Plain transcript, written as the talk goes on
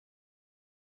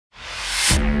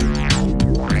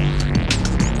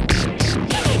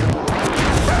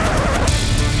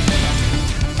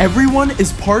Everyone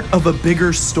is part of a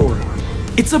bigger story.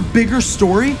 It's a bigger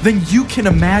story than you can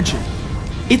imagine.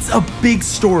 It's a big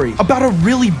story about a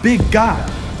really big God.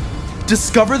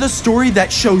 Discover the story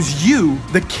that shows you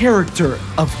the character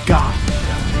of God.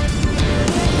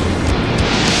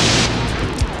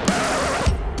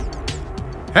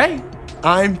 Hey,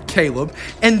 I'm Caleb,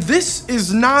 and this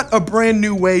is not a brand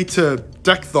new way to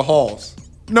deck the halls.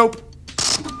 Nope.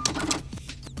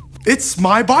 It's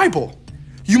my Bible.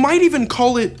 You might even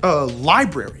call it a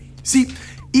library. See,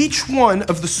 each one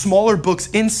of the smaller books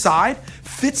inside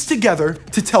fits together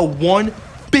to tell one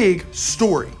big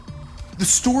story. The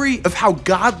story of how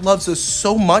God loves us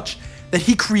so much that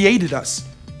He created us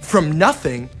from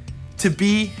nothing to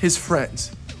be His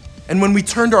friends. And when we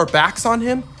turned our backs on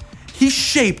Him, He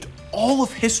shaped all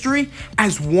of history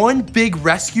as one big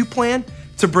rescue plan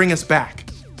to bring us back.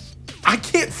 I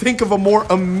can't think of a more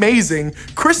amazing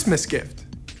Christmas gift.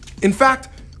 In fact,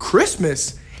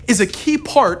 Christmas is a key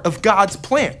part of God's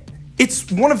plan.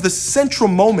 It's one of the central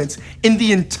moments in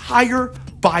the entire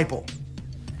Bible.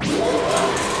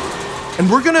 And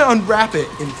we're gonna unwrap it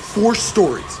in 4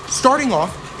 stories, starting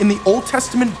off in the Old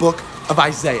Testament book of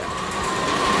Isaiah.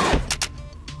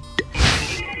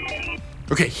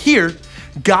 Okay, here,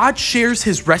 God shares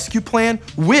His rescue plan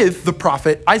with the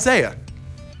prophet Isaiah.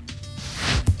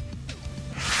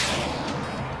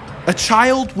 A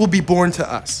child will be born to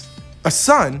us. A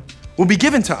son will be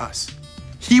given to us.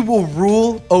 He will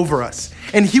rule over us,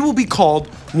 and He will be called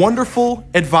Wonderful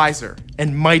Advisor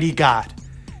and Mighty God.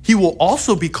 He will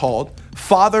also be called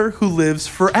Father who lives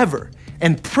forever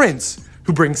and Prince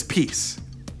who brings peace.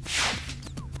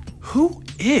 Who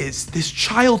is this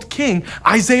child king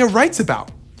Isaiah writes about?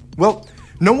 Well,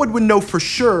 no one would know for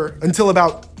sure until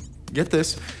about, get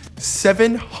this,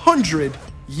 700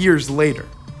 years later.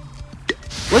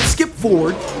 Let's skip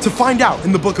forward to find out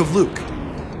in the book of Luke.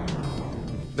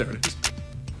 There it is.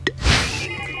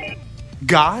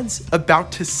 God's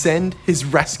about to send His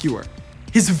rescuer,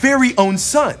 His very own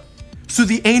son. So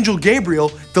the angel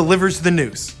Gabriel delivers the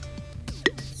news.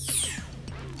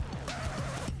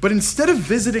 But instead of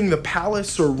visiting the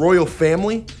palace or royal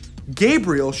family,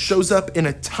 Gabriel shows up in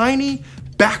a tiny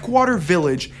backwater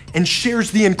village and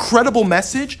shares the incredible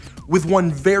message with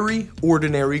one very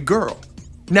ordinary girl.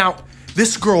 Now,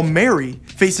 this girl, Mary,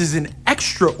 faces an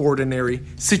extraordinary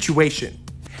situation,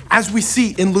 as we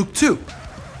see in Luke 2.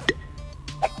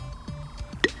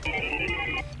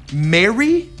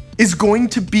 Mary is going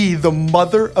to be the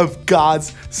mother of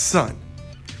God's son.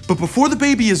 But before the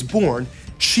baby is born,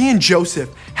 she and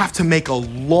Joseph have to make a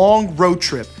long road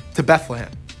trip to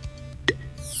Bethlehem.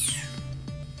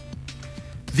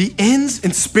 The inns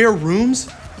and spare rooms,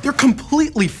 they're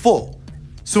completely full.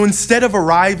 So instead of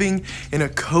arriving in a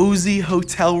cozy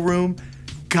hotel room,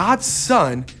 God's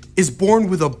son is born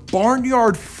with a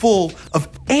barnyard full of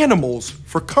animals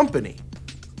for company.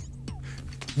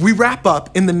 We wrap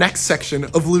up in the next section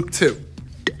of Luke 2.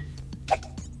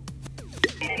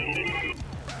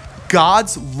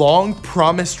 God's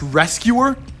long-promised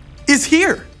rescuer is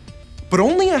here, but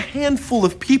only a handful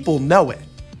of people know it.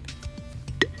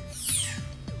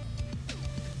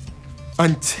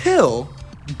 Until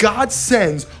God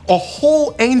sends a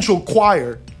whole angel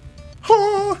choir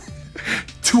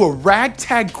to a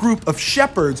ragtag group of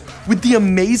shepherds with the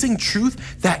amazing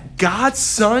truth that God's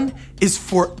son is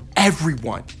for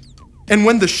everyone. And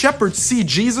when the shepherds see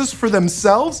Jesus for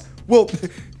themselves, well,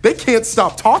 they can't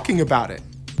stop talking about it.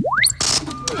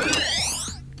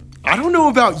 I don't know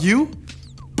about you,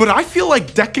 but I feel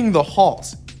like decking the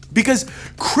halls because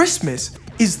Christmas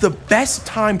is the best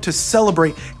time to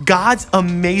celebrate God's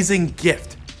amazing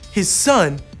gift, His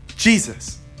son,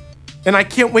 Jesus. And I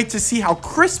can't wait to see how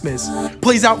Christmas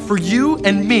plays out for you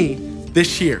and me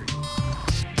this year.